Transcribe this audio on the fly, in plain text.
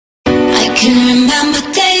can remember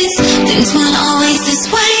days, things weren't always this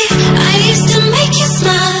way. I used to make you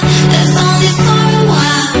smile, that's only for a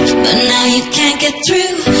while, but now you can't get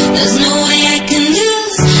through, there's no way I can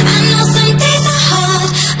lose. I know some days are hard,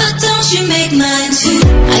 but don't you make mine too.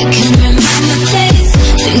 I can remember days,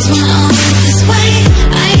 things weren't always this way.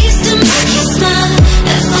 I used to make you smile,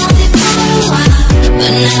 that's only for a while, but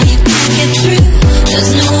now you can't get through,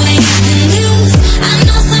 there's no way I can lose. I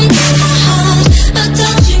know some days are hard, but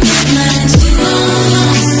don't you make mine too.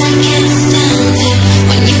 'Cause I can't stand it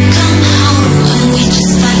when you come home and we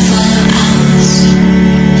just fight for hours.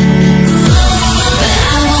 But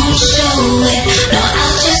I won't show it, no,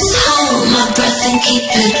 I'll just hold my breath and keep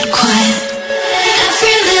it quiet.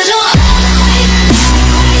 Every little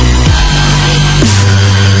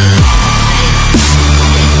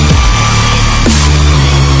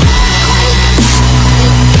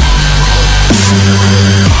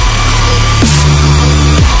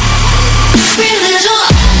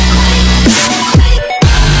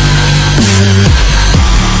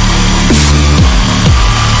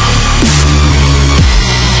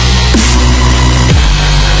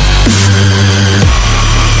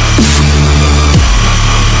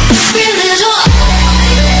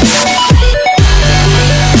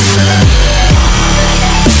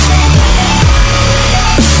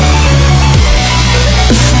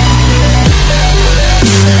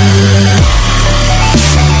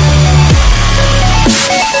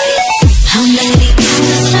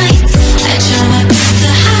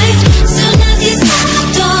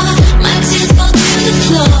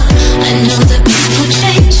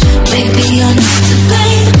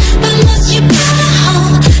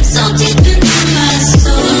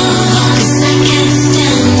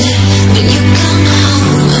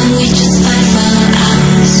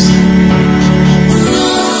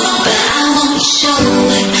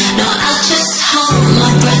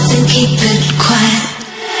keep it quiet.